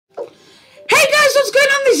what's going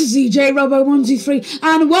on? This is EJ Robo123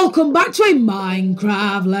 and welcome back to a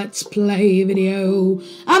Minecraft Let's Play video.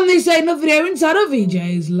 And this ain't another video inside of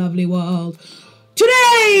EJ's lovely world.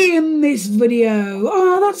 Today in this video,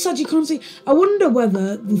 that's sad you can't see. I wonder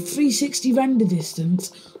whether the 360 render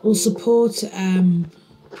distance will support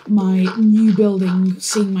my new building,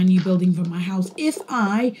 seeing my new building from my house. If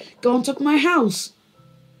I go on top of my house,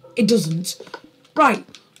 it doesn't. Right,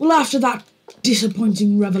 well after that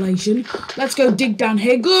disappointing revelation, let's go dig down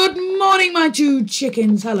here. Good morning, my two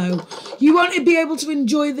chickens. Hello. You won't be able to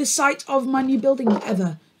enjoy the sight of my new building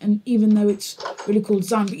ever, and even though it's really cool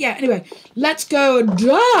design. But yeah, anyway, let's go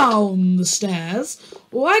down the stairs.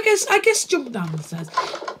 Or I guess jump down the stairs.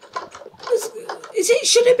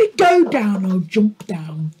 Should it be go down or jump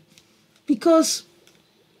down? Because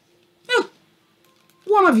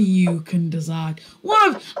one of you can decide.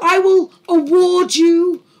 I will award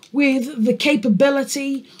you with the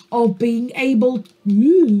capability of being able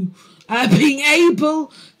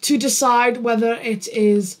to decide whether it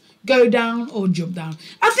is go down or jump down.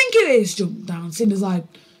 I think it is jump down, seeing as I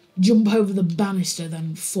jump over the banister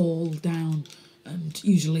then fall down and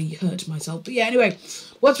usually hurt myself. But yeah, anyway,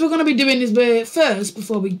 what we're going to be doing is first,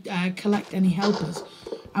 before we collect any helpers,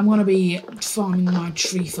 I'm going to be farming my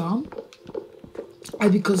tree farm.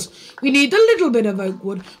 Because we need a little bit of oak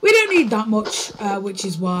wood. We don't need that much, which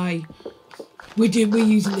is why we're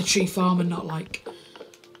using the tree farm and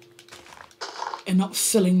not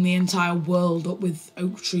filling the entire world up with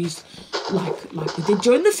oak trees like we did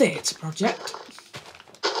during the theatre project.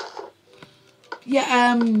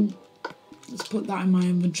 Yeah, let's put that in my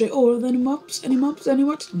inventory. Oh, are there any mobs? Any mobs? Any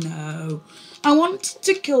what? No. I want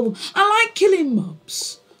to kill them. I like killing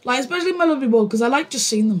mobs. Especially my lovely ball, because I like just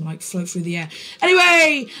seeing them, float through the air.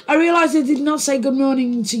 Anyway, I realised I did not say good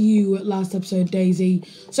morning to you at last episode, Daisy.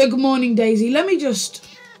 So, good morning, Daisy. Let me just...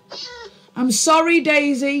 I'm sorry,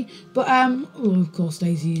 Daisy, but, well, of course,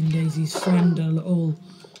 Daisy and Daisy's friend are all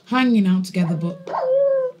hanging out together, but...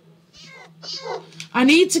 I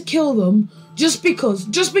need to kill them just because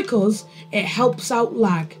it helps out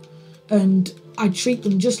lag, and I treat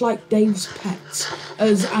them just like Dave's pets,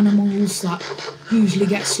 as animals that usually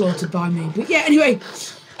get slaughtered by me. But yeah, anyway,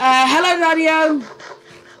 hello, Daddy-O.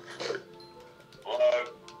 Hello.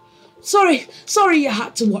 Sorry you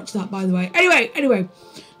had to watch that, by the way. Anyway,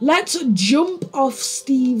 let's jump off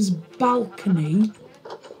Steve's balcony.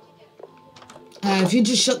 If you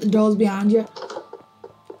just shut the doors behind you.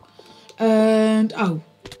 And, oh,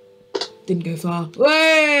 didn't go far.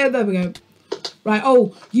 Way, there we go. Right,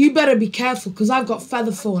 oh, you better be careful, because I've got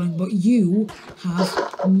feather falling, but you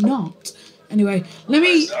have not. Anyway, let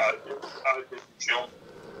me... I didn't jump.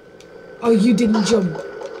 Oh, you didn't jump.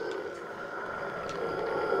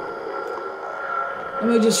 Let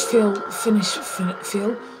me just finish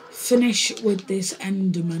with this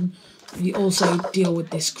Enderman. We also deal with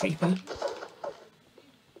this creeper.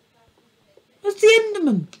 Where's the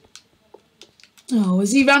Enderman? Oh,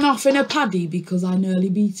 has he ran off in a paddy because I nearly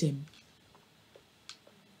beat him?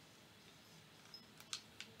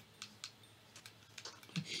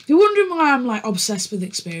 If you're wondering why I'm obsessed with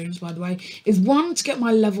experience, by the way, is one, to get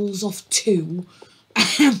my levels off 2,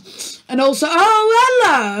 and also, oh,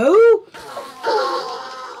 hello,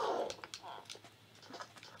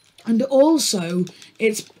 and also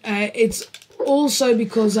it's also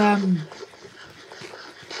because I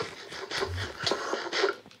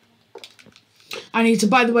need to.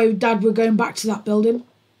 By the way, Dad, we're going back to that building.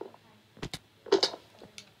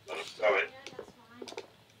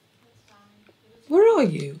 Where are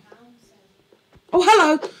you? Oh,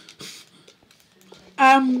 hello.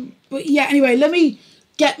 But yeah, anyway, let me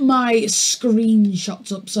get my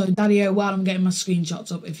screenshots up. So, Daddy-O, while I'm getting my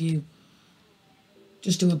screenshots up, if you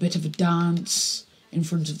just do a bit of a dance in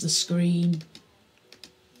front of the screen.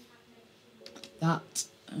 That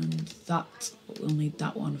and that. But we'll need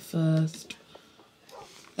that one first.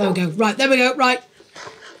 There we go. Right, there we go. Right.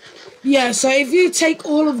 Yeah, so if you take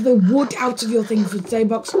all of the wood out of your thing for the day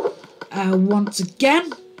box... once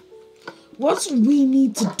again, what we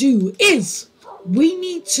need to do is we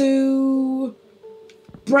need to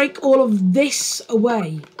break all of this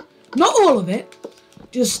away. Not all of it,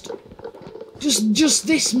 just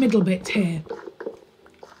this middle bit here.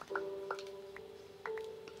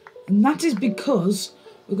 And that is because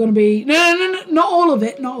we're going to be no, not all of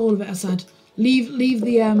it, I said. Leave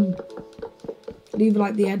the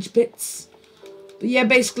the edge bits. But yeah,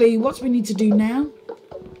 basically what we need to do now,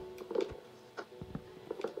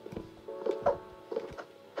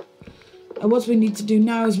 is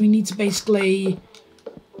we need to basically,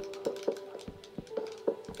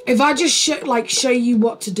 if I just show you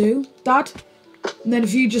what to do, Dad, And then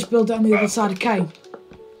if you just build it on the other side, okay.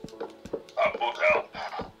 That would help.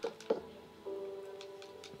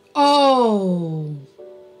 Oh.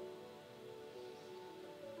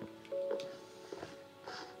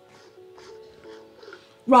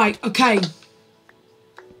 Right, okay.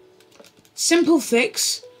 Simple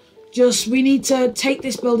fix. Just, we need to take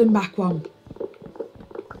this building back one.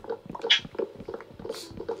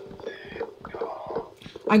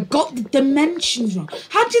 I got the dimensions wrong.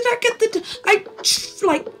 How did I get I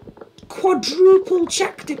like quadruple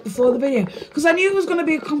checked it before the video because I knew it was going to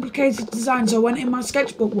be a complicated design, so I went in my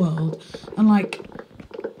sketchbook world and like,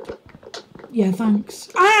 yeah, thanks.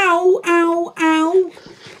 Ow, ow, ow.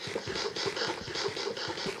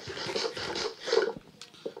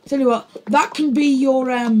 Tell you what, that can be your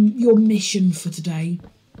mission for today.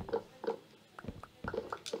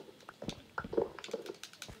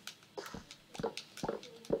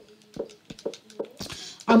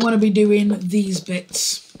 I'm going to be doing these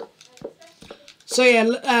bits. So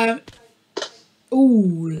yeah,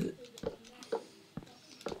 ooh.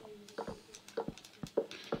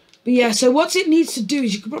 But yeah, so what it needs to do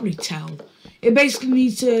is, you can probably tell, it basically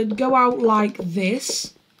needs to go out like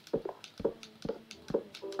this.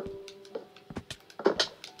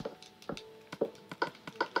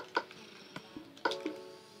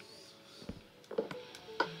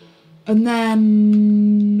 And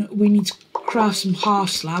then we need to craft some half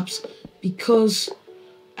slabs because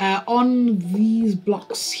on these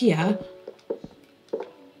blocks here,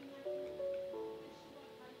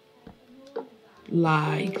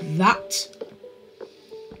 like that,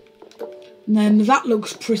 and then that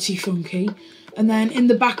looks pretty funky. And then in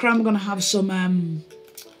the background we're going to have some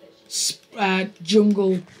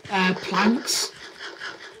jungle planks.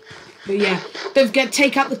 But yeah, don't forget,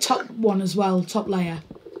 take out the top one as well, top layer.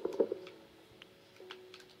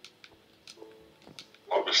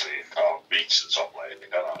 Obviously, you can't reach the top layer,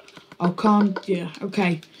 can I? I can't. Yeah.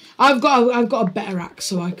 Okay. I've got a better axe,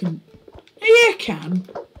 so I can. Yeah, I can.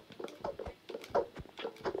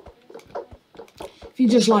 If you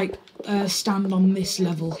just like stand on this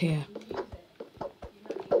level here.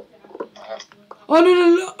 Oh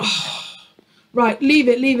no. Oh. Right. Leave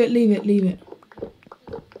it.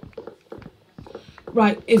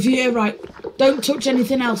 Right. If you right, don't touch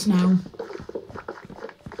anything else now.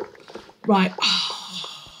 Right.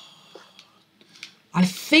 I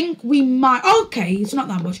think we might... Okay, it's not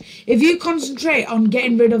that much. If you concentrate on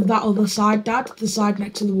getting rid of that other side, Dad, the side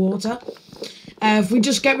next to the water, if we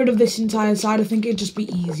just get rid of this entire side, I think it'd just be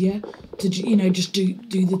easier to, you know, just do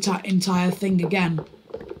the entire thing again.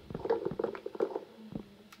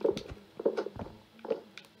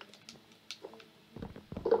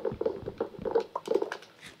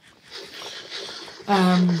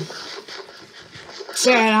 So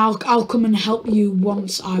yeah, I'll come and help you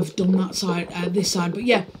once I've done that side, this side. But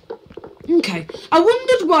yeah, okay. I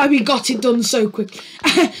wondered why we got it done so quick.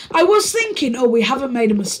 I was thinking, oh, we haven't made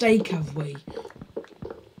a mistake, have we?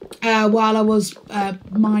 While I was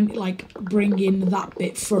bringing that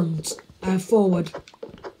bit forward.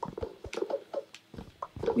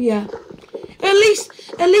 Yeah. At least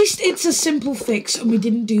it's a simple fix, and we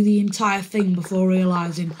didn't do the entire thing before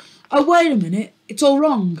realising, oh wait a minute, it's all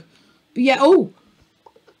wrong. But yeah, oh.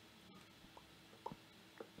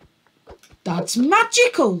 That's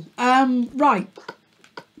magical. Right.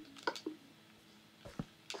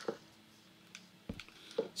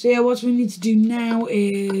 So yeah, what we need to do now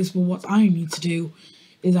is, well, what I need to do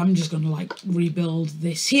is I'm just going to like rebuild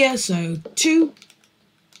this here. So 2,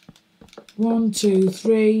 1, 2,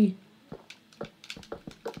 3,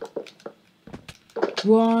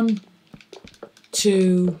 1,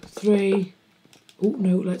 2, 3. Oh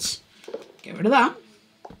no, let's get rid of that.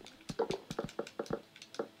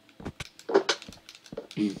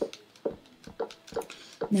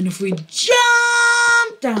 And then if we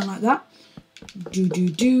jump down like that, do,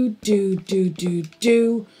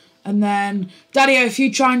 and then Daddy-O, if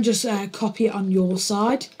you try and just copy it on your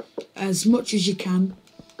side as much as you can.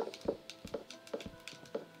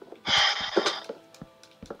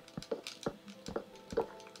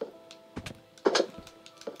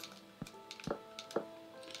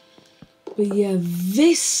 But yeah,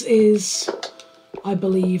 this is, I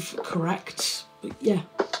believe, correct. But yeah,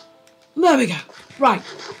 there we go. Right,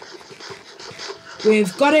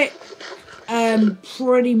 we've got it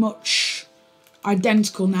pretty much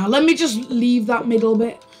identical now. Let me just leave that middle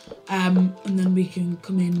bit, and then we can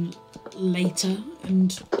come in later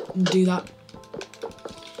and do that.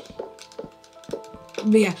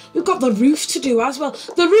 But yeah, we've got the roof to do as well.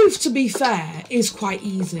 The roof, to be fair, is quite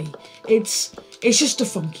easy. It's just a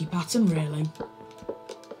funky pattern, really.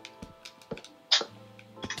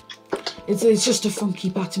 It's just a funky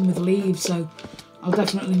pattern with leaves, so I'll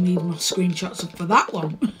definitely need my screenshots up for that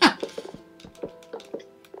one.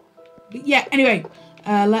 But yeah, anyway,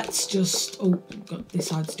 let's just... Oh, we've got this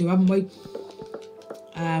side to do, haven't we?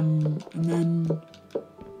 And then...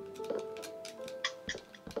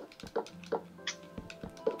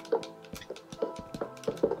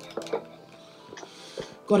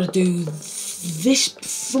 Got to do this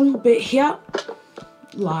front bit here,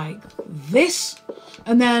 like this.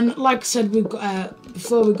 And then, like I said, we've got,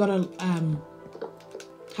 before we've got to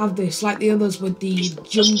have this, like the others with the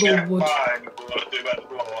jungle wood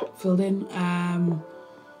filled in.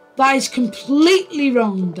 That is completely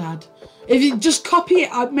wrong, Dad. If you just copy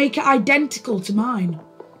it, I'd make it identical to mine.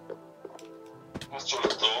 That's what I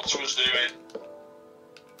thought I was doing.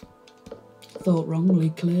 Thought wrongly,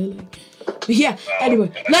 clearly. But yeah,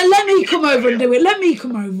 anyway, let me come over and do it. Let me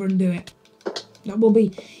come over and do it. That will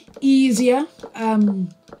be easier.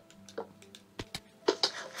 And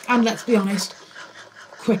let's be honest,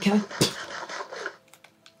 quicker.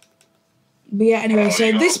 But yeah, anyway,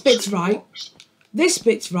 so this bit's right. This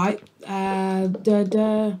bit's right. It's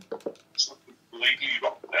completely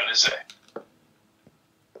wrong then, is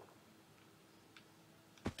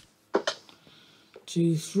it?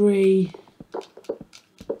 2, 3.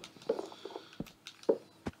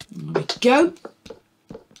 There we go.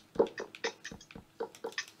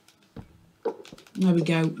 There we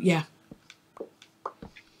go, yeah.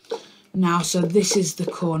 Now, so this is the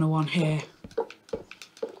corner one here.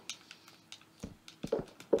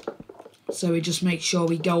 So we just make sure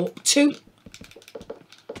we go up 2,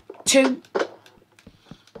 2,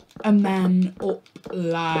 and then up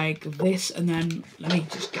like this, and then let me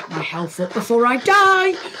just get my health up before I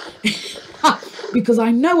die. Because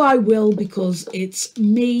I know I will, because it's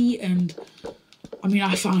me, and I mean,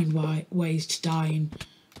 I find ways to die in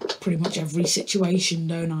pretty much every situation,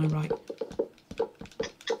 don't I? Right.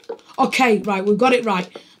 Okay, right, we've got it right.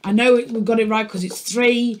 I know we've got it right because it's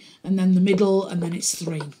 3, and then the middle, and then it's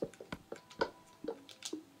 3.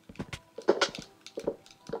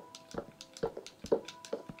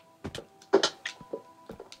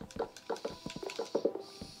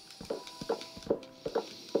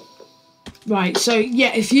 Right, so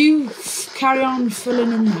yeah, if you carry on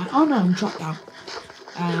filling in that... Oh no, I'm trapped out.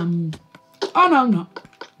 Oh no, I'm not.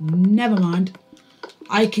 Never mind.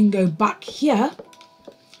 I can go back here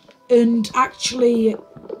and actually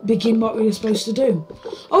begin what we were supposed to do.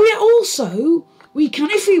 Oh yeah, also, we can,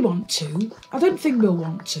 if we want to. I don't think we'll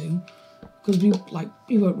want to, because we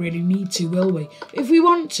won't really need to, will we? If we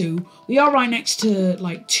want to, we are right next to,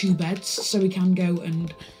 like, 2 beds, so we can go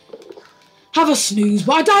and have a snooze.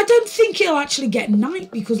 But I don't think it'll actually get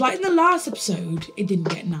night, because, like, in the last episode, it didn't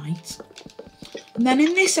get night. And then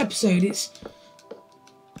in this episode, it's,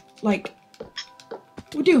 like,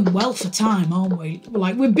 we're doing well for time, aren't we?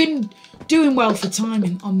 Like, we've been doing well for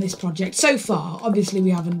time on this project so far. Obviously, we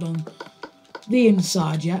haven't done the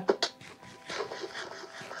inside yet.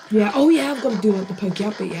 Yeah, oh yeah, I've got to do, like, the pokey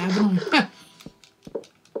out bit, yeah, haven't I?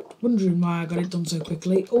 Wondering why I got it done so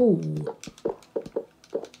quickly. Oh.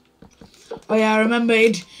 Oh yeah, I remember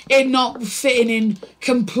it not fitting in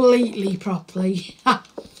completely properly. But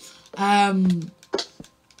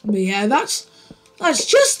yeah, that's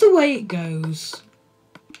just the way it goes.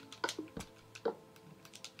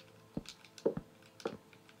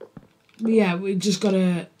 But yeah, we just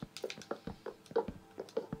gotta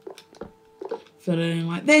fill it in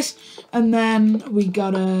like this, and then we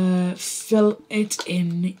gotta fill it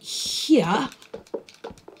in here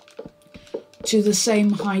to the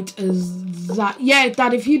same height as that. Yeah,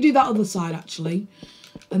 Dad, if you do that other side, actually,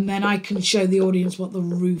 and then I can show the audience what the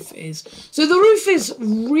roof is. So the roof is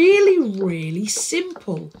really, really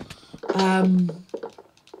simple.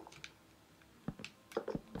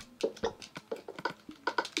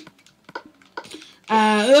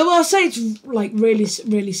 Well, I'll say it's, like, really,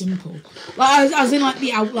 really simple. Like, as in, like,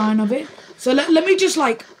 the outline of it. So let me just,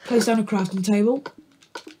 like, place down a crafting table.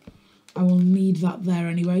 I will need that there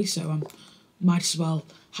anyway, so I might as well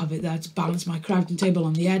have it there to balance my crafting table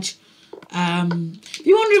on the edge. If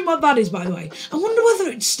you're wondering what that is, by the way, I wonder whether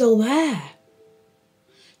it's still there.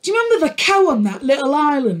 Do you remember the cow on that little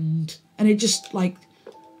island? And it just, like,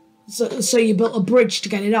 so you built a bridge to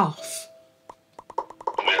get it off?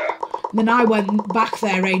 And then I went back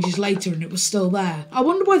there ages later and it was still there. I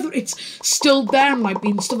wonder whether it's still there and, like,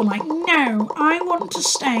 being stubborn, like, no, I want to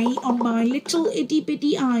stay on my little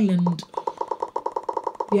itty-bitty island.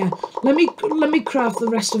 Yeah, let me craft the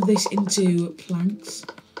rest of this into planks.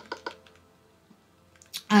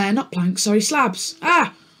 Not planks, sorry, slabs.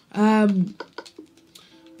 But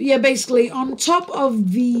yeah, basically, on top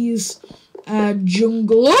of these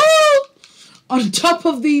jungle... Oh! on top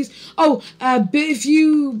of these. Oh, but if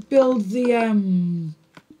you build the I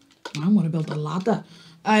want to build a ladder.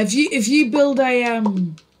 If you build a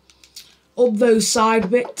up those side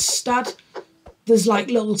bits, Dad, there's like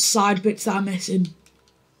little side bits that are missing.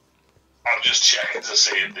 I'm just checking to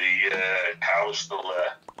see if the cow's still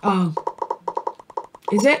there. Oh,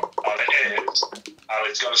 is it? And it is, and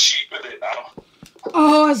it's got a sheep with it now.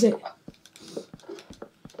 Oh, is it?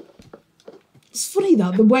 It's funny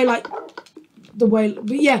though, but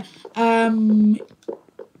yeah.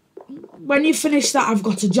 When you finish that, I've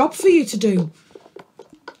got a job for you to do.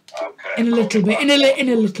 Okay. In a little bit.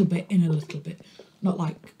 Not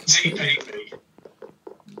like completely.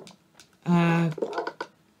 TPP.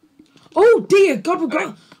 Oh dear God,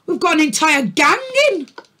 we've got an entire gang in.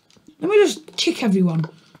 Let me just kick everyone.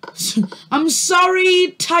 I'm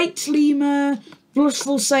sorry, Tight Lemur,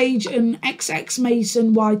 Blushful Sage, and XX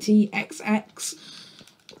Mason YTXX.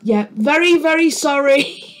 Yeah, very, very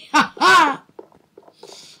sorry.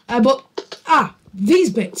 But these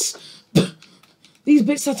bits. These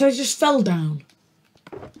bits that I just fell down.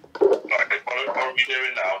 Right, what are we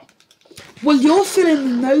doing now? Well, you're filling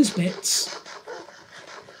in those bits.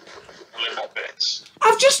 Filling what bits?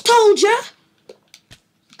 I've just told you.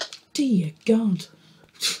 Dear God.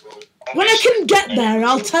 When I can get there,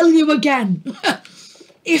 I'll tell you again.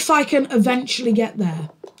 If I can eventually get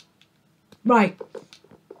there. Right.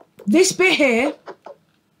 This bit here.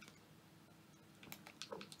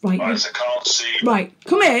 Right. Right, so I can't see. Right.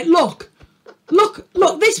 Come here. Look.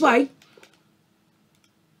 Look this way.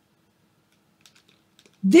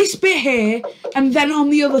 This bit here, and then on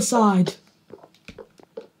the other side.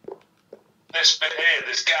 This bit here,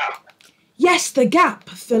 this gap. Yes, the gap.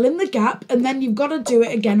 Fill in the gap, and then you've got to do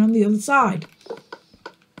it again on the other side.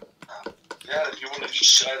 Yeah, if you would have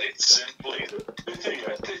just said it simply.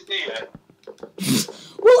 Here.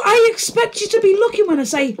 Well, I expect you to be looking when I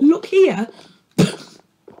say, look here.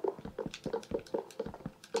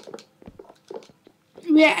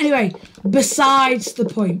 Yeah, anyway, besides the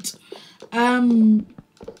point. Yeah.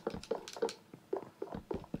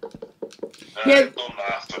 Done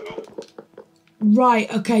that, fool.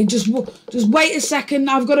 Right, okay, just wait a second.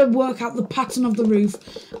 I've got to work out the pattern of the roof.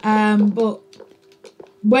 But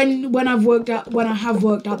when I have worked out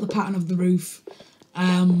the pattern of the roof,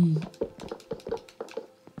 I'll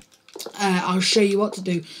show you what to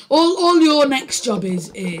do. All your next job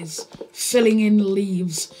is filling in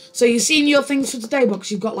leaves. So you've seen your things for today,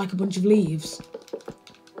 Box. You've got like a bunch of leaves.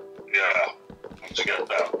 Yeah, to get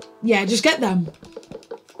them. Yeah, just get them.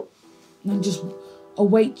 And then just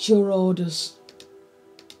await your orders.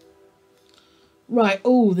 Right.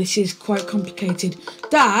 Oh, this is quite complicated.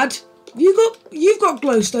 Dad, you've got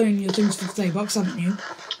glowstone in your things for today, Box, haven't you?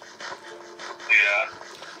 Yeah.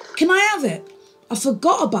 Can I have it? I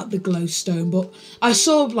forgot about the glowstone, but I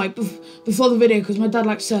saw like before the video because my dad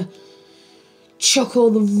likes to chuck all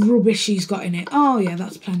the rubbish he's got in it. Oh yeah,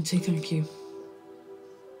 that's plenty. Thank you.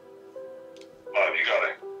 Right, have you got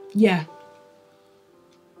it? Yeah.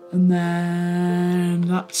 And then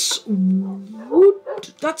that's wood.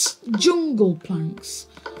 That's jungle planks.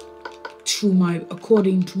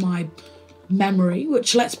 According to my memory,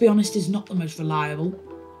 which let's be honest is not the most reliable.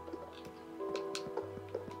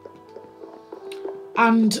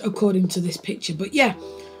 And according to this picture, but yeah,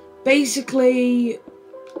 basically,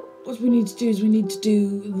 what we need to do is we need to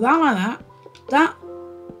do that like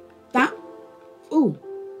that. Ooh,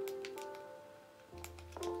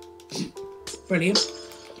 brilliant.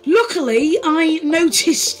 Luckily, I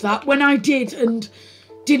noticed that when I did and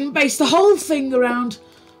didn't base the whole thing around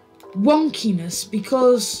wonkiness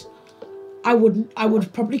because I would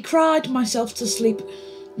have probably cried myself to sleep.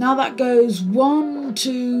 Now that goes 1,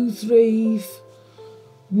 2, 3,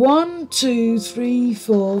 1, 2, 3,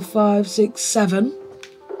 4, 5, 6, 7.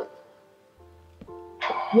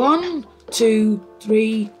 1, 2,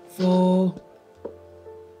 3, 4,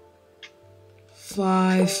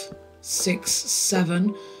 5, 6,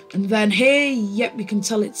 7. And then here, yep, we can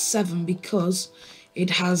tell it's 7 because it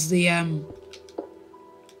has the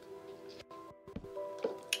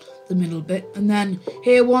middle bit. And then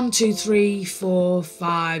here, 1, 2, 3, 4,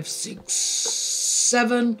 5, 6,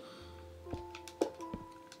 7.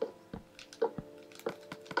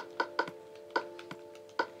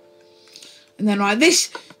 And then right,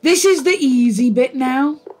 this is the easy bit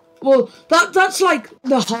now. Well, that's like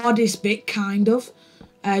the hardest bit, kind of.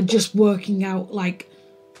 Just working out like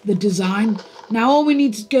the design. Now all we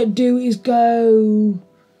need to do is go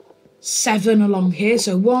 7 along here.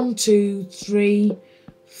 So 1, 2, 3,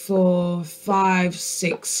 4, 5,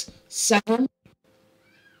 6, 7,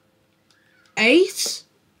 8.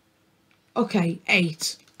 Okay,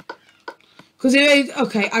 8. Because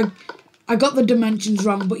okay, I got the dimensions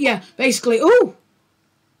wrong, but yeah, basically, oh,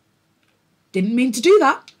 didn't mean to do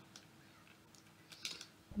that.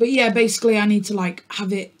 But yeah, basically I need to like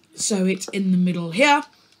have it so it's in the middle here.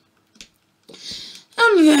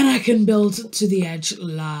 And then I can build to the edge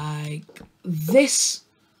like this.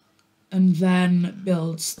 And then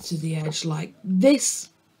build to the edge like this.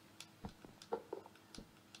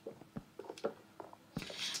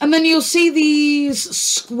 And then you'll see these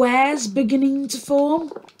squares beginning to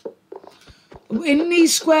form. In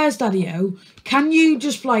these squares, Daddy-O, can you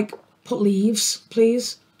just like put leaves,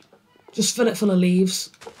 please? Just fill it full of leaves.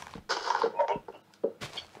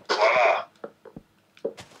 Voila.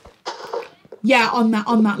 Yeah, on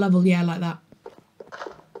that level, yeah, like that.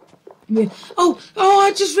 Oh,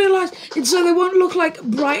 I just realised so they won't look like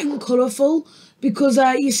bright and colourful because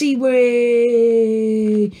you see by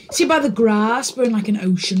the grass we're in like an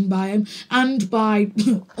ocean biome and by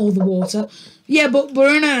all the water. Yeah, but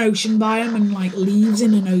we're in an ocean biome and like leaves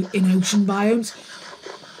in ocean biomes.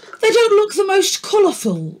 They don't look the most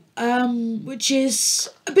colourful, which is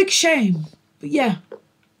a big shame. But yeah.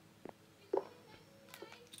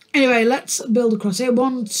 Anyway, let's build across here.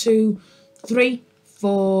 1, 2, 3,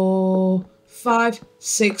 4, 5,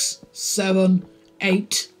 6, 7,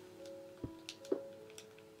 8.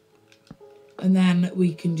 And then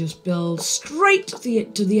we can just build straight to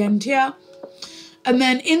the end here. And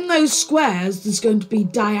then in those squares, there's going to be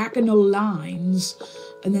diagonal lines.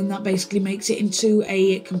 And then that basically makes it into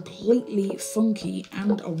a completely funky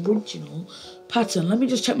and original pattern. Let me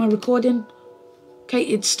just check my recording. Okay,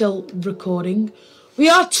 it's still recording. We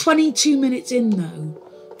are 22 minutes in though.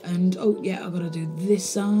 And, oh yeah, I've got to do this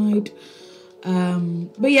side.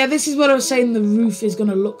 But yeah, this is what I was saying. The roof is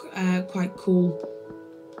going to look quite cool.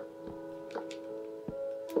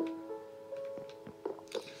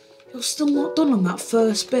 You're still not done on that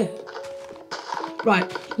first bit. Right,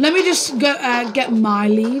 let me just go get my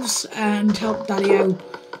leaves and help Daddy-O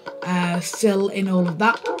fill in all of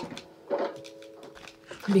that.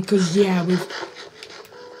 Because, yeah, we've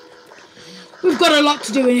got a lot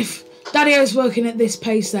to do, and if Daddy-O's working at this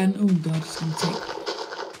pace, then, oh God, it's going to take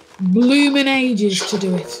blooming ages to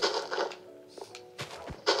do it.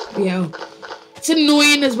 But yeah, it's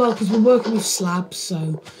annoying as well, because we're working with slabs,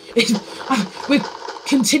 so we're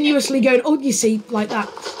continuously going, oh, you see, like that.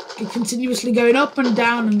 You're continuously going up and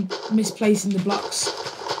down and misplacing the blocks.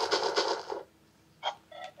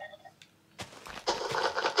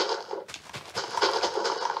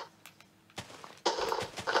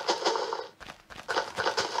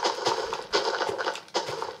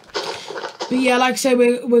 But yeah, like I say,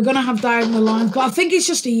 we're gonna have diagonal lines, but I think it's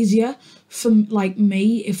just easier for like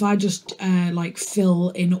me if I just like fill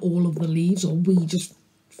in all of the leaves, or we just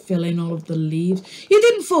fill in all of the leaves. You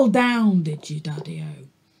didn't fall down, did you, Daddy-O?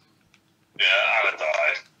 Yeah, and I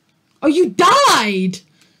died. Oh, you died?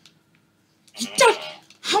 You died?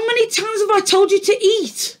 How many times have I told you to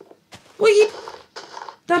eat?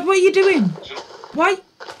 Dad, what are you doing? Why?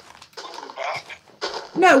 Come back.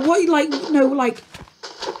 No, why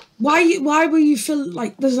were you feel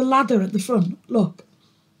like there's a ladder at the front? Look.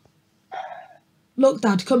 Look,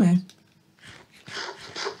 Dad, come here.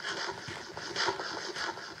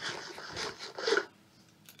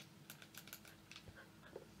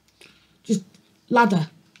 Just ladder.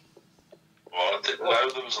 Well, I didn't know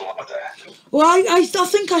there was a ladder. Well, I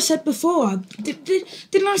think I said before.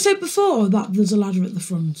 Didn't I say before that there's a ladder at the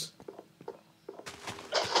front?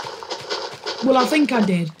 Well, I think I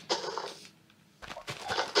did.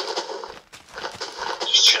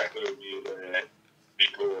 Just check over you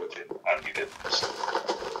recording and you didn't.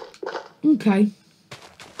 Okay.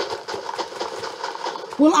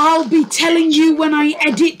 Well, I'll be telling you when I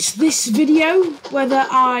edit this video whether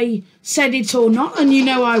I said it or not, and you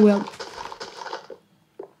know I will.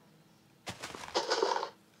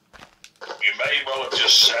 You may well have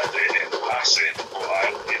just said it in passing,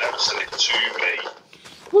 but you never said it to me.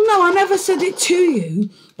 Well, no, I never said it to you,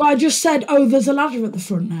 but I just said, oh, there's a ladder at the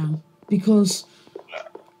front now, because...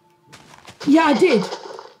 No. Yeah, I did.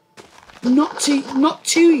 Not to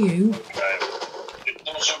you. Okay. It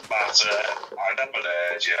doesn't matter. I never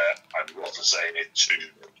heard you, and you wasn't saying it to me.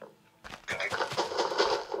 Okay.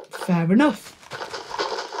 Fair enough.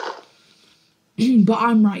 But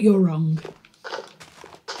I'm right, you're wrong.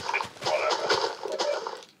 Whatever.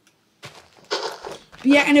 But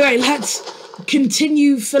yeah, anyway, let's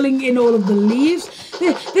continue filling in all of the leaves.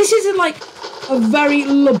 This isn't like a very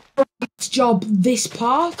laborious job, this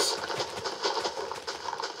part.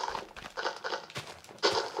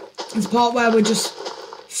 It's the part where we're just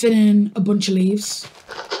filling in a bunch of leaves.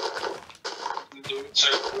 You do it so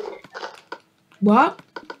quick. What?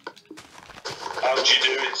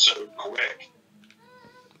 so quick?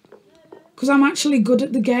 Because I'm actually good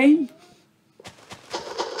at the game.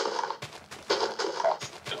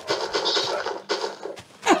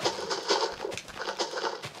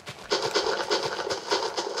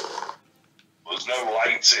 There's no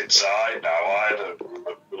lights inside now either.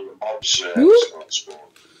 The mobs spawn.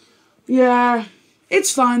 Yeah,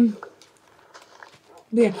 it's fine.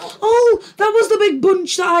 Yeah. Oh, that was the big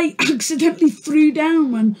bunch that I accidentally threw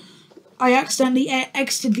down when I accidentally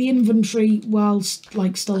exited the inventory whilst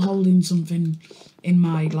like still holding something in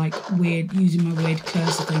my like weird, using my weird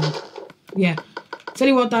cursor thing. Yeah. Tell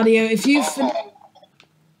you what, Daddy-O, if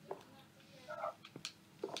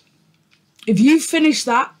you finish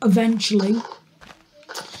that eventually,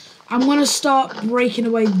 I'm gonna start breaking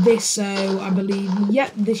away this. So I believe, yeah,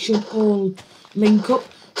 this should all link up.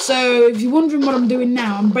 So if you're wondering what I'm doing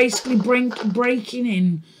now, I'm basically breaking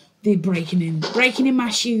in my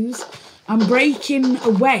shoes. I'm breaking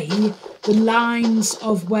away the lines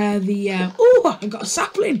of where the oh, I got a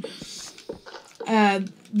sapling.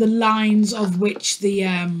 The lines of which the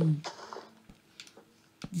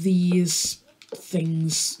these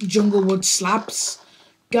things, Junglewood slabs,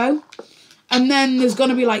 go. And then there's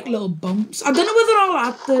gonna be like little bumps. I don't know whether I'll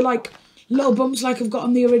add the like little bumps like I've got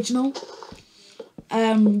on the original.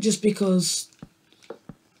 Just because,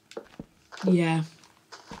 yeah,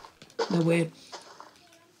 they're weird.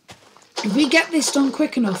 If we get this done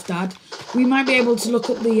quick enough, Dad, we might be able to look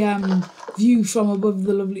at the view from above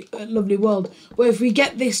the lovely world. But if we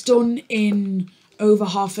get this done in over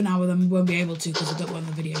half an hour, then we won't be able to because I don't want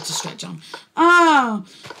the video to stretch on.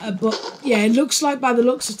 But yeah, it looks like by the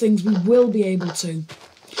looks of things, we will be able to. You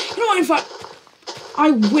know what, in fact,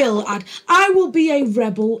 I will be a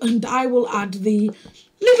rebel and I will add the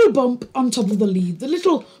little bump on top of the leaf. The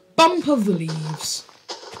little bump of the leaves.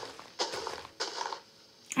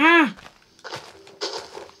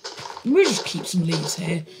 We just keep some leaves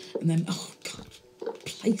here. And then, oh God,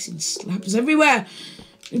 placing slabs everywhere.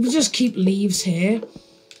 We just keep leaves here.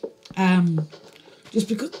 Just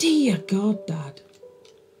because, dear God, Dad.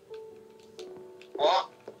 What?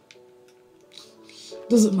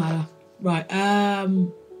 Doesn't matter. Right, Why'd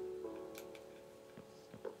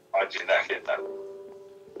you neck it then?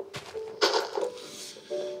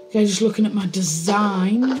 Okay, just looking at my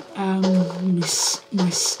design, my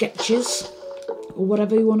sketches, or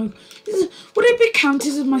whatever you want to. Would it be counted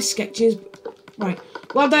as my sketches? Right.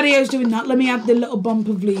 While Daddy-O's doing that, let me add the little bump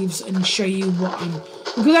of leaves and show you what I'm.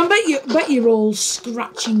 Because I bet you're all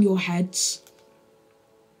scratching your heads.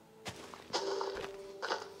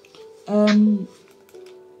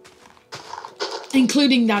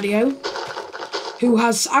 Including Daddy-O, who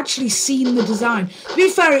has actually seen the design. To be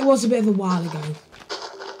fair, it was a bit of a while ago.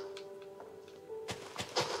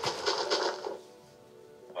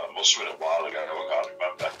 That must have been a while ago, I can't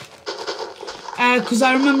remember. Because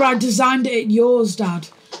I remember I designed it at yours, Dad,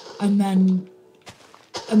 and then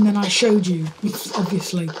I showed you,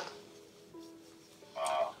 obviously.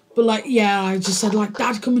 But like, yeah, I just said like,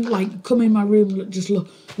 Dad, come in my room, just look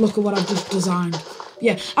at what I've just designed.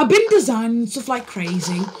 Yeah, I've been designing stuff like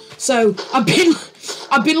crazy. So I've been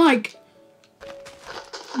like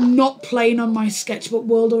not playing on my sketchbook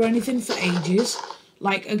world or anything for ages,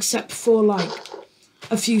 like except for like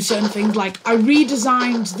a few certain things. Like I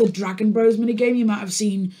redesigned the Dragon Bros minigame. You might have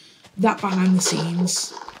seen that behind the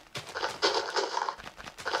scenes.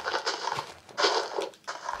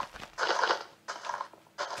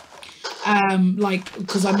 Like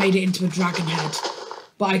because I made it into a dragon head.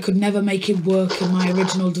 But I could never make it work in my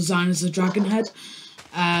original design as a dragon head.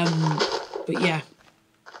 But yeah.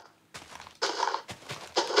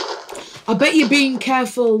 I bet you're being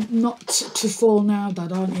careful not to fall now,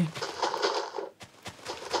 Dad, aren't you?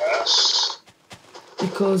 Yes.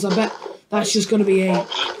 Because I bet that's just going to be a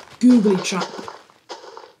googly trap.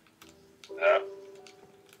 Yeah.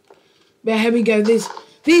 But here we go. These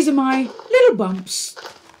are my little bumps.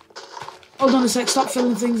 Hold on a sec, stop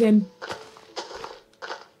filling things in.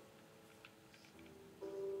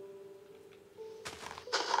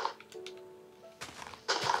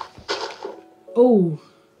 Oh.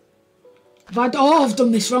 I've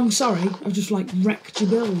done this wrong, sorry. I've just like wrecked your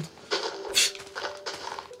build.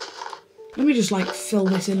 Let me just like fill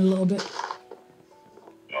this in a little bit.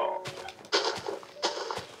 Oh.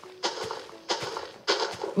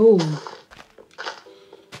 Oh.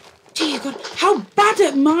 Dear God, how bad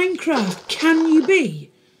at Minecraft can you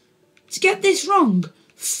be? To get this wrong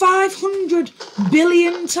 500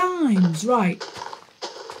 billion times. Right.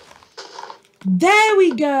 There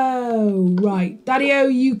we go. Right. Daddy-O,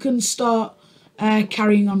 you can start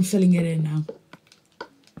carrying on filling it in now.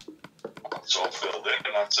 It's all filled in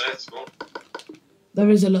and that's it. But There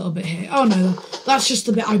is a little bit here. Oh no, that's just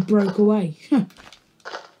the bit I broke away. But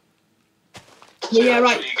yeah,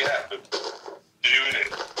 right. That's what you get for doing it.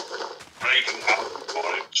 Breaking out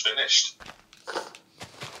before it was finished.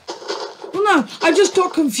 Well, no, I just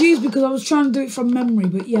got confused because I was trying to do it from memory.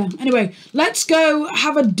 But yeah, anyway, let's go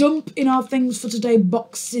have a dump in our things for today.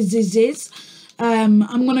 Boxes.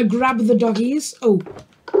 I'm gonna grab the doggies. Oh.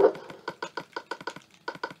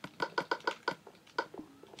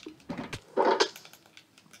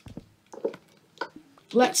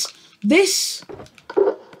 This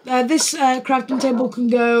crafting table can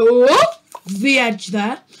go off the edge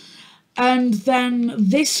there, and then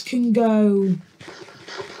this can go,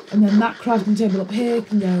 and then that crafting table up here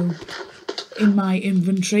can go in my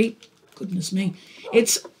inventory. Goodness me,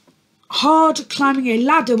 it's hard climbing a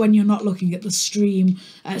ladder when you're not looking at the screen.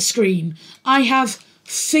 I have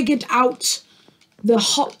figured out the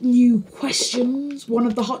hot new questions. One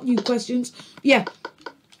of the hot new questions. Yeah.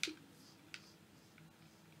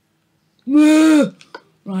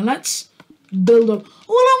 Right, let's build up.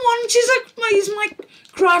 All I want is my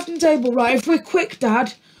crafting table. Right, if we're quick,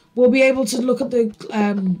 Dad, we'll be able to look at the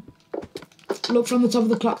look from the top of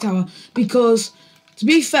the clock tower. Because, to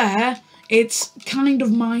be fair, it's kind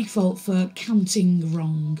of my fault for counting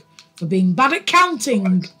wrong, for being bad at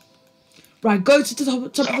counting. Right, go to the top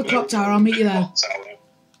of the clock tower. I'll meet you there.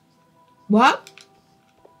 What?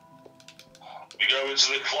 We go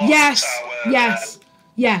into the clock tower. Yes,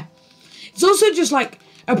 yeah. It's also just like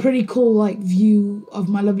a pretty cool like view of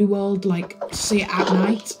my lovely world, like to see it at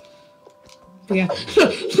night. But yeah,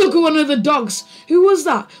 look at one of the dogs. Who was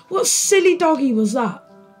that? What silly doggy was that?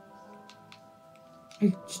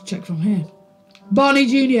 Let's check from here. Barney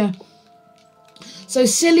Jr. So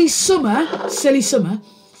silly summer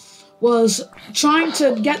was trying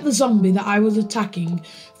to get the zombie that I was attacking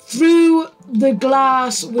through the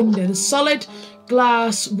glass window, the solid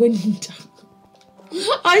glass window.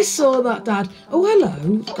 I saw that, Dad. Oh,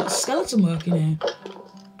 hello. Got skeleton work in here.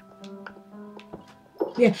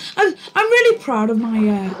 Yeah, I'm really proud of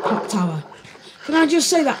my clock tower. Can I just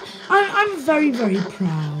say that? I'm very, very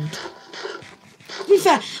proud. To be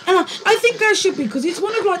fair, and I think I should be, because it's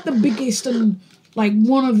one of like the biggest and like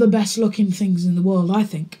one of the best looking things in the world, I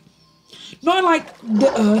think. Not like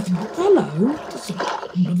the earth. Hello, there's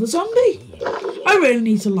another zombie. I really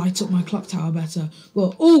need to light up my clock tower better.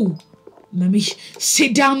 Well, oh. Let me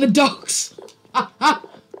sit down the dogs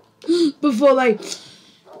before they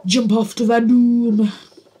jump off to their doom.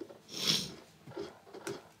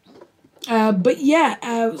 But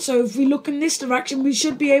yeah, so if we look in this direction, we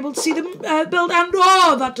should be able to see them build. And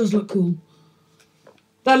oh, that does look cool.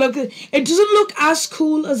 It doesn't look as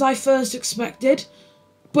cool as I first expected,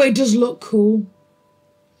 but it does look cool.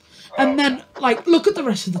 And then, like, look at the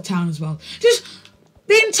rest of the town as well. Just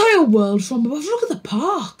the entire world from above. Look at the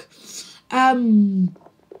park. Yeah,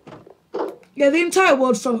 the entire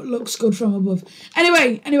world looks good from above.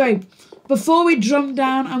 Anyway, before we drum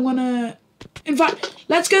down, I'm gonna. In fact,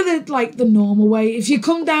 let's go the normal way. If you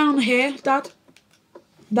come down here, Dad,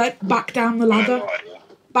 back down the ladder,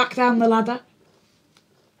 back down the ladder.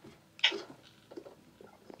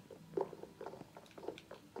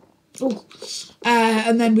 Oh,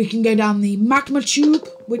 and then we can go down the magma tube,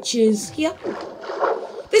 which is here.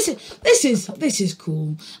 This is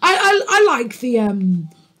cool. I like the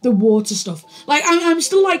water stuff. Like I'm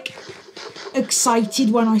still like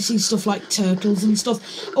excited when I see stuff like turtles and stuff,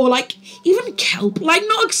 or like even kelp. Like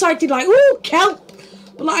not excited like ooh kelp,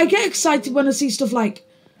 but like I get excited when I see stuff like,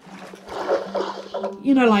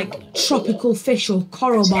 you know, like tropical fish or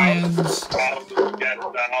coral biomes. Get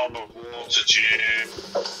down the water tube.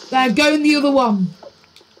 There, go in the other one.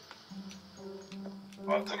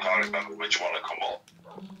 I can't remember which one to come up.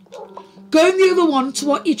 Go in the other one to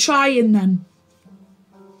what you're trying then.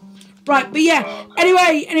 Right, but yeah.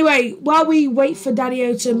 Anyway, while we wait for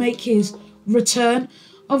Daddy-O to make his return,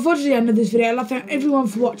 unfortunately, the end of this video, I'd like to thank everyone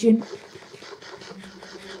for watching.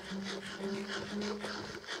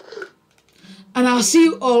 And I'll see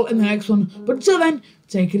you all in the next one. But until then,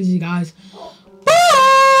 take it easy, guys.